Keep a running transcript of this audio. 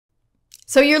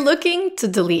So you're looking to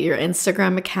delete your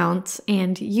Instagram account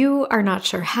and you are not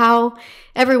sure how.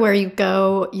 Everywhere you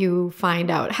go, you find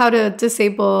out how to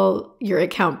disable your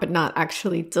account but not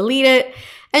actually delete it.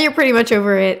 And you're pretty much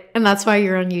over it. And that's why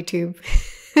you're on YouTube.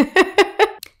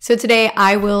 So today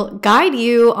I will guide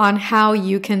you on how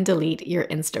you can delete your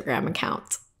Instagram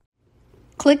account.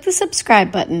 Click the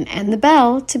subscribe button and the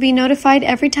bell to be notified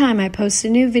every time I post a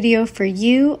new video for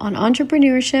you on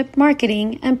entrepreneurship,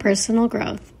 marketing, and personal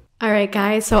growth. All right,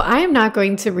 guys, so I am not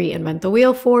going to reinvent the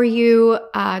wheel for you.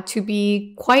 To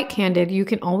be quite candid, you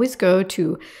can always go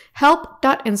to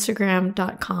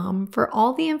help.instagram.com for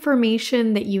all the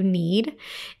information that you need.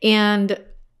 And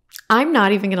I'm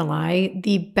not even going to lie,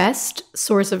 the best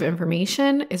source of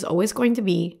information is always going to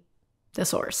be the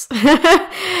source. So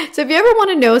if you ever want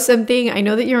to know something, I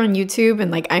know that you're on YouTube and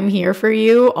like I'm here for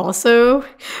you also,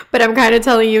 but I'm kind of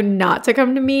telling you not to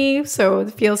come to me. So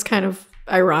it feels kind of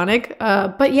ironic.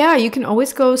 But yeah, you can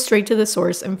always go straight to the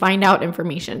source and find out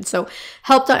information. So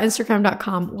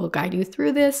help.instagram.com will guide you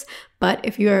through this. But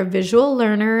if you're a visual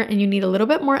learner and you need a little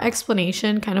bit more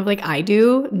explanation, kind of like I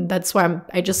do, that's why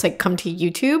I just like come to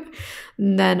YouTube,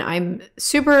 then I'm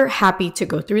super happy to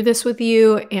go through this with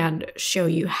you and show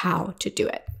you how to do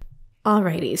it.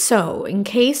 Alrighty, so in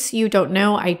case you don't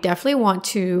know, I definitely want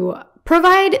to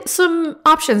provide some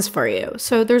options for you.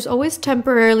 So there's always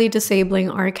temporarily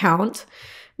disabling our account.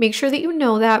 Make sure that you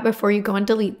know that before you go and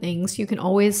delete things. You can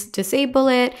always disable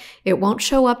it. It won't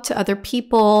show up to other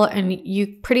people, and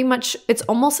you pretty much, it's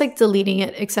almost like deleting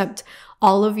it, except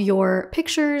all of your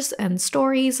pictures and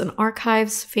stories and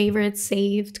archives, favorites,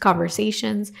 saved,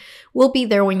 conversations will be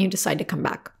there when you decide to come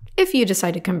back. If you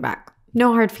decide to come back,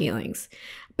 no hard feelings.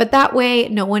 But that way,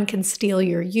 no one can steal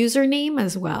your username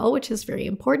as well, which is very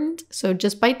important. So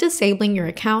just by disabling your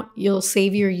account, you'll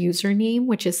save your username,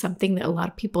 which is something that a lot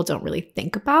of people don't really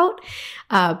think about,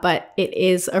 but it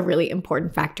is a really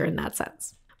important factor in that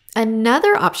sense.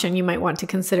 Another option you might want to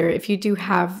consider if you do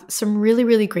have some really,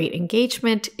 really great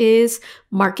engagement is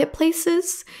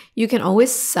marketplaces. You can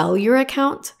always sell your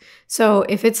account. So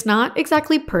if it's not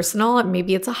exactly personal,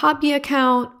 maybe it's a hobby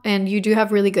account and you do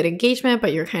have really good engagement,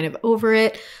 but you're kind of over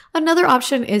it, another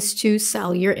option is to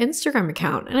sell your Instagram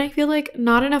account. And I feel like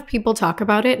not enough people talk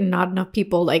about it and not enough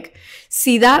people like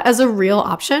see that as a real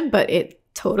option, but it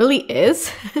totally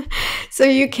is. So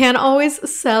you can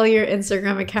always sell your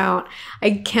Instagram account.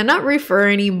 I cannot refer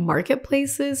any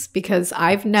marketplaces because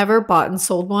I've never bought and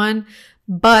sold one,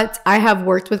 but I have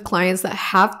worked with clients that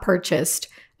have purchased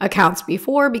accounts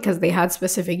before because they had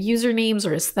specific usernames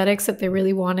or aesthetics that they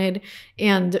really wanted.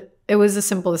 And it was as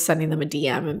simple as sending them a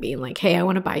DM and being like, hey, I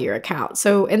want to buy your account.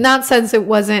 So in that sense, it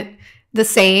wasn't the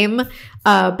same.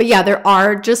 But yeah, there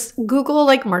are, just Google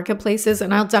like marketplaces,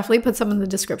 and I'll definitely put some in the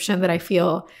description that I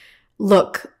feel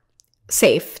look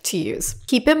safe to use.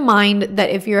 Keep in mind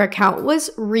that if your account was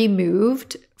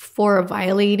removed for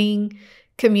violating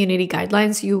community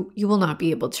guidelines, you will not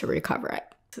be able to recover it.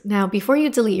 Now, before you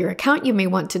delete your account, you may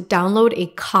want to download a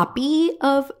copy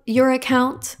of your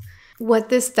account. What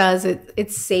this does,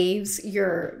 it saves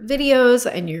your videos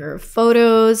and your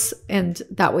photos, and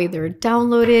that way they're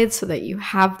downloaded so that you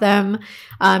have them.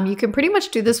 You can pretty much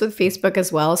do this with Facebook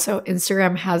as well. So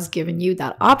Instagram has given you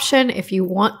that option if you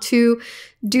want to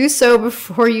do so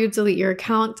before you delete your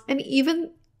account. And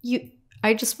even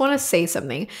I just want to say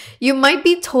something. You might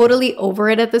be totally over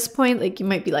it at this point. Like you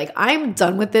might be like, I'm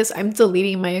done with this. I'm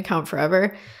deleting my account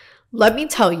forever. Let me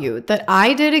tell you that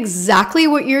I did exactly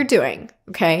what you're doing,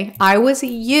 okay? I was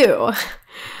you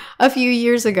a few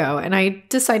years ago, and I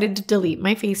decided to delete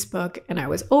my Facebook, and I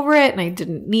was over it, and I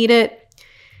didn't need it.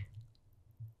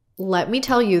 Let me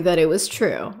tell you that it was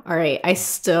true, all right? I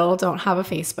still don't have a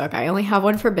Facebook. I only have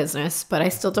one for business, but I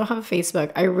still don't have a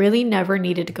Facebook. I really never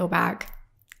needed to go back.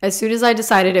 As soon as I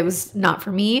decided it was not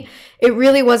for me, it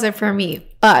really wasn't for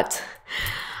me. But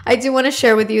I do want to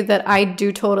share with you that I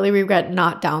do totally regret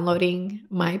not downloading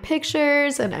my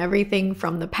pictures and everything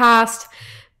from the past,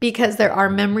 because there are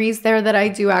memories there that I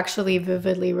do actually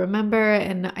vividly remember.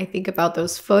 And I think about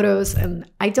those photos and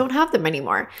I don't have them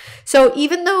anymore. So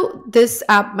even though this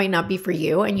app might not be for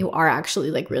you and you are actually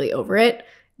like really over it,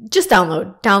 just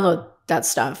download that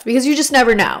stuff, because you just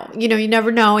never know. You know, you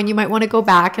never know, and you might want to go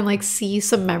back and like see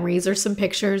some memories or some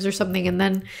pictures or something, and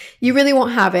then you really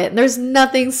won't have it. And there's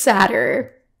nothing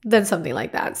sadder than something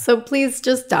like that. So please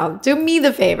just do me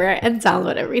the favor and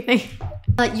download everything.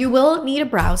 You will need a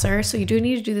browser, so you do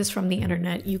need to do this from the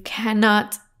internet. You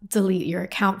cannot delete your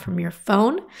account from your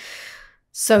phone.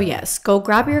 So yes, go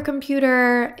grab your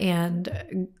computer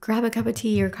and grab a cup of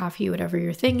tea or coffee, whatever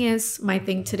your thing is. My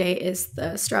thing today is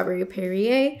the strawberry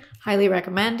Perrier. Highly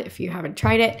recommend if you haven't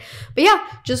tried it. But yeah,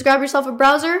 just grab yourself a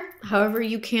browser, however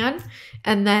you can,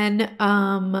 and then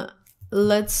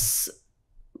let's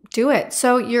do it.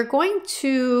 So you're going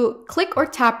to click or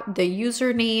tap the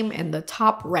username in the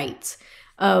top right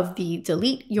of the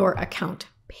delete your account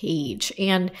page.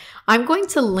 And I'm going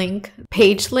to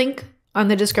page link on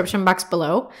the description box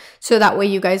below. So that way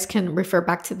you guys can refer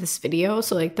back to this video.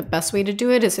 So like the best way to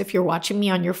do it is if you're watching me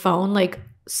on your phone, like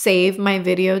save my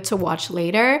video to watch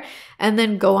later and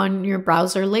then go on your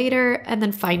browser later and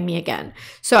then find me again.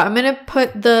 So I'm going to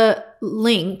put the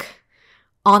link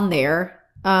on there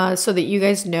so that you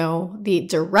guys know the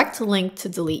direct link to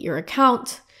delete your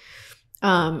account.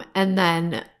 And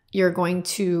then you're going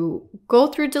to go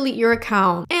through delete your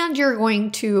account and you're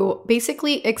going to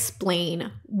basically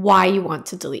explain why you want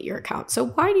to delete your account. So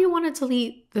why do you want to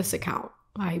delete this account?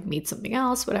 I made something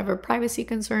else, whatever, privacy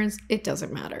concerns, it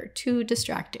doesn't matter. Too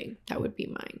distracting. That would be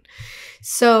mine.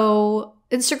 So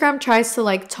Instagram tries to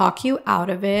like talk you out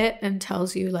of it and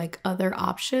tells you like other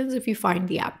options. If you find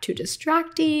the app too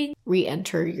distracting,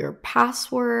 re-enter your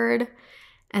password,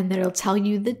 and then it'll tell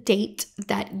you the date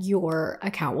that your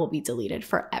account will be deleted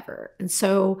forever. And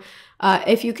so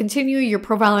if you continue, your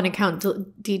profile and account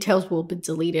details will be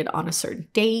deleted on a certain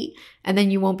date, and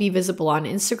then you won't be visible on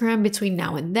Instagram between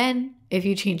now and then. If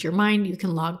you change your mind, you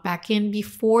can log back in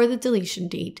before the deletion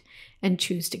date and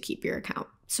choose to keep your account.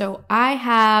 So I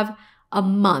have a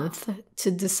month to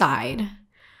decide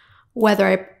whether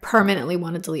I permanently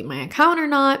want to delete my account or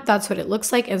not. That's what it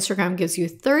looks like. Instagram gives you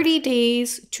 30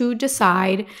 days to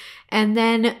decide, and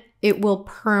then it will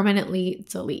permanently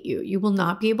delete you. You will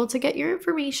not be able to get your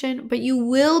information, but you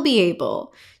will be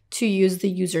able to use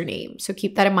the username. So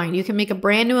keep that in mind. You can make a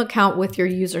brand new account with your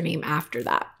username after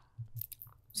that.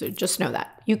 So just know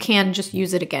that. You can just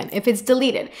use it again if it's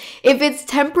deleted. If it's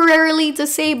temporarily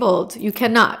disabled, you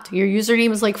cannot. Your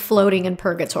username is like floating in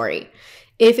purgatory.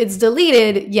 If it's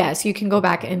deleted, yes, you can go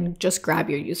back and just grab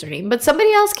your username, but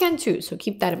somebody else can too, so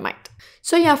keep that in mind.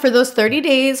 So yeah, for those 30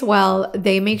 days, while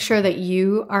they make sure that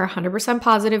you are 100%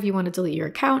 positive you want to delete your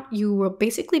account, you will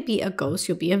basically be a ghost,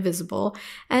 you'll be invisible.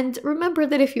 And remember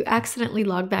that if you accidentally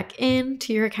log back in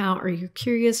to your account or you're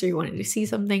curious or you wanted to see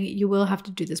something, you will have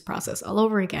to do this process all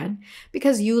over again,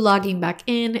 because you logging back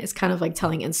in is kind of like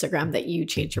telling Instagram that you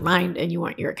changed your mind and you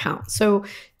want your account. So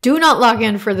do not log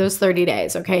in for those 30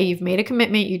 days, okay? You've made a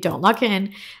commitment, you don't log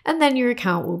in, and then your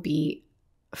account will be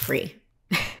free.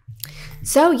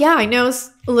 So yeah, I know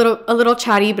it's a little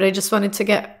chatty, but I just wanted to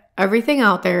get everything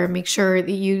out there. Make sure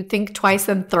that you think twice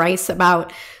and thrice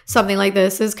about something like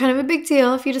this. It's kind of a big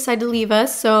deal if you decide to leave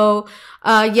us. So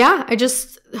yeah, I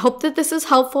just hope that this is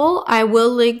helpful. I will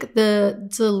link the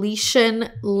deletion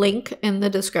link in the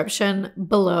description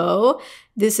below.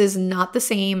 This is not the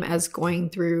same as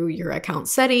going through your account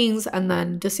settings and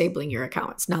then disabling your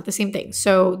account. It's not the same thing.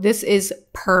 So this is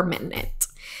permanent.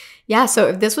 Yeah, so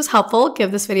if this was helpful,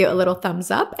 give this video a little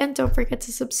thumbs up and don't forget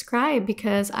to subscribe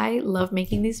because I love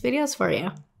making these videos for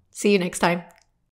you. See you next time.